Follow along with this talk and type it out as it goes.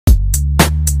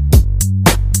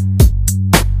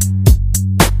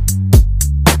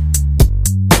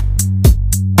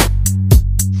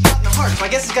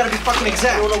guess it's gotta be fucking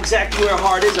exact. I don't know exactly where a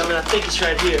heart is. I mean, I think it's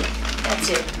right here. That's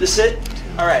it. This it?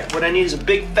 All right, what I need is a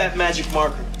big fat magic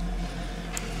marker.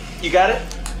 You got it?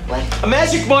 What? A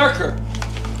magic marker.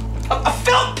 A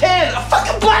felt pen. A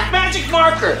fucking black magic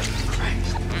marker. All right.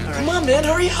 Come on, man,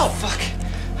 hurry up. Fuck.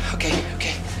 Okay. I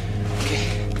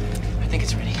think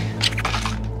it's ready.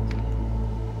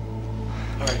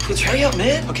 All right, let's hurry up,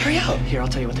 man. Okay. Hurry up. Here, I'll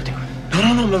tell you what to do.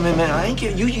 No, man. I ain't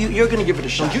give you're gonna give it a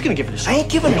shot. No, you're gonna give it a shot. I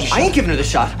ain't giving her a shot. I ain't giving her the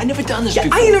shot. I never done this Yeah,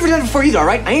 before. I ain't never done it before either, all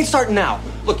right? I ain't starting now.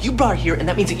 Look, you brought her here, and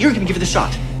that means that you're gonna give her the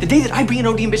shot. The day that I bring an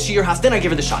OD and bitch to your house, then I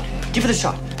give her the shot. Give her the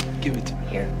shot. Give it to me.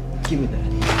 Here. Give me that.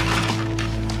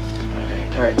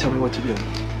 All right, tell me what to do.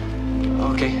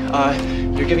 Okay,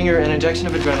 you're giving her an injection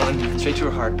of adrenaline straight to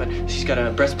her heart, but she's got a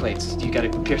breastplate. You gotta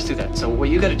pierce through that. So what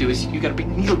you gotta do is you gotta bring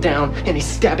the needle down in a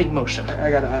stabbing motion.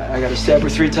 I gotta stab her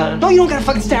 3 times. No, you don't gotta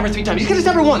fucking stab her 3 times. You just gotta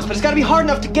stab her once, but it's gotta be hard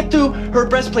enough to get through her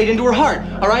breastplate into her heart,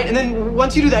 all right? And then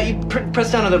once you do that, you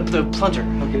press down on the plunger.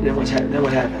 Okay, then what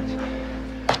happens?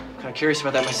 I'm kinda curious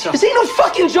about that myself. This ain't no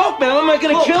fucking joke, man. Am I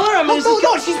gonna kill her? I mean,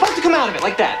 No, she's supposed to come out of it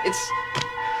like that. It's...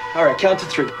 All right, count to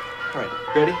 3. All right.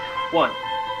 Ready? 1.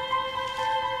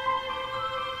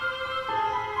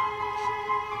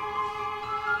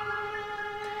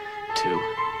 Two.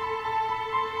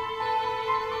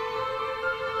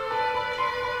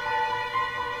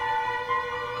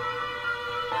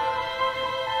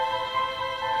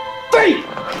 3.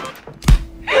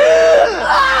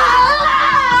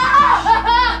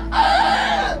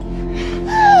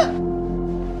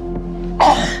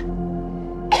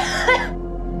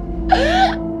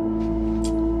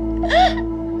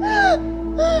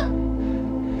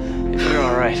 If you're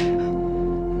all right,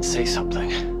 say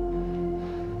something.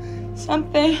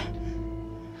 Something.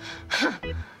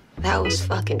 That was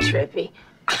fucking trippy.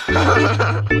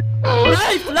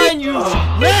 Lifeline, you